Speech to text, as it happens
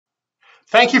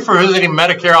Thank you for visiting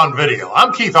Medicare on Video.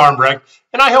 I'm Keith Armbrech,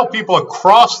 and I help people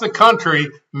across the country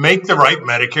make the right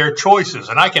Medicare choices,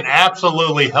 and I can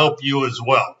absolutely help you as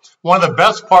well. One of the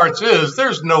best parts is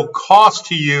there's no cost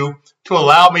to you to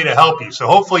allow me to help you. So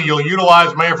hopefully you'll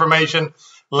utilize my information.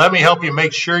 Let me help you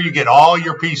make sure you get all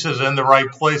your pieces in the right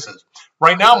places.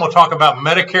 Right now, I'm going to talk about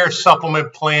Medicare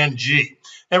Supplement Plan G,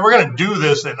 and we're going to do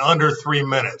this in under 3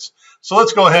 minutes. So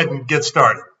let's go ahead and get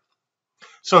started.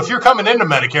 So if you're coming into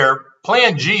Medicare,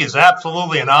 Plan G is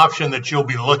absolutely an option that you'll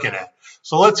be looking at.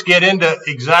 So let's get into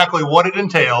exactly what it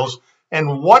entails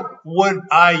and what would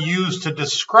I use to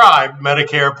describe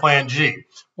Medicare Plan G.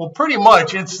 Well, pretty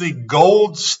much it's the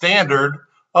gold standard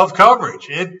of coverage.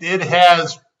 It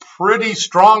has pretty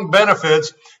strong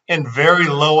benefits and very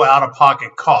low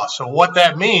out-of-pocket costs. So what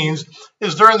that means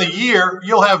is during the year,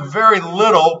 you'll have very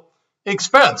little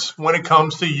expense when it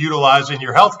comes to utilizing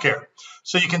your health care.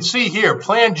 So you can see here,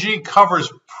 Plan G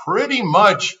covers pretty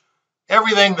much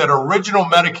everything that original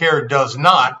Medicare does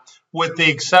not, with the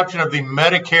exception of the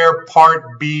Medicare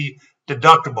Part B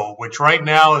deductible, which right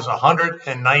now is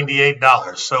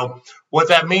 $198. So what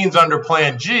that means under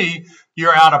Plan G,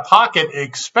 your out-of-pocket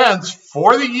expense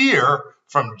for the year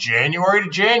from January to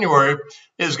January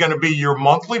is going to be your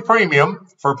monthly premium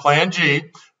for Plan G,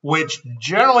 which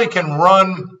generally can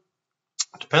run,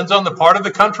 depends on the part of the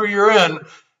country you're in,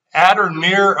 at or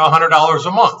near $100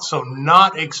 a month. So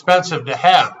not expensive to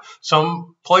have.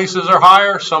 Some places are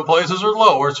higher, some places are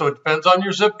lower, so it depends on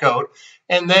your zip code.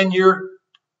 And then your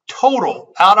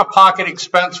total out-of-pocket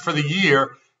expense for the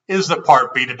year is the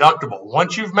Part B deductible.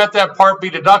 Once you've met that Part B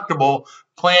deductible,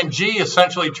 Plan G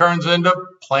essentially turns into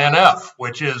Plan F,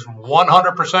 which is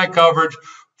 100% coverage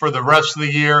for the rest of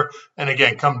the year. And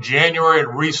again, come January, it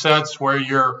resets where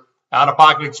your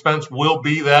out-of-pocket expense will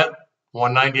be that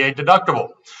 $198 deductible.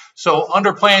 So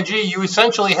under Plan G, you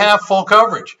essentially have full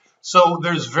coverage. So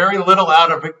there's very little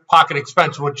out-of-pocket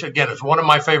expense, which again is one of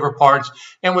my favorite parts.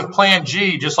 And with Plan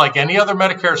G, just like any other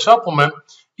Medicare supplement,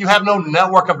 you have no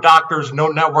network of doctors, no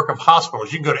network of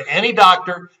hospitals. You can go to any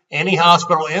doctor, any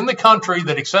hospital in the country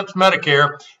that accepts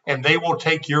Medicare, and they will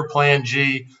take your Plan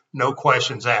G, no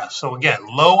questions asked. So again,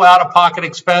 low out-of-pocket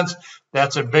expense,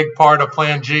 that's a big part of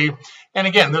Plan G. And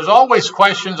again, there's always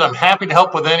questions. I'm happy to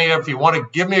help with any of it. If you want to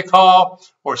give me a call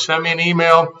or send me an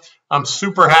email, I'm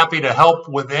super happy to help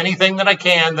with anything that I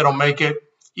can that'll make it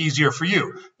easier for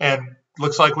you. And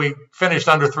looks like we finished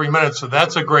under 3 minutes, so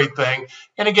that's a great thing.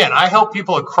 And again, I help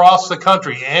people across the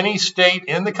country, any state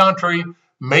in the country,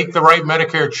 make the right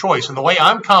Medicare choice. And the way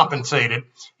I'm compensated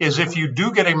is if you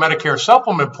do get a Medicare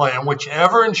supplement plan,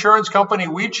 whichever insurance company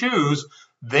we choose,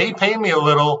 they pay me a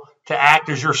little to act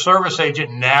as your service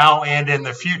agent now and in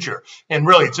the future. And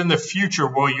really, it's in the future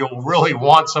where you'll really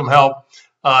want some help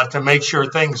to make sure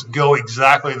things go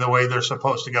exactly the way they're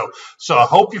supposed to go. So I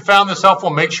hope you found this helpful.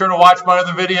 Make sure to watch my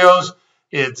other videos.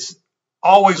 It's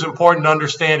always important to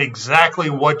understand exactly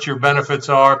what your benefits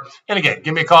are. And again,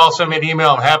 give me a call, send me an email.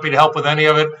 I'm happy to help with any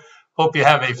of it. Hope you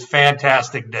have a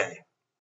fantastic day.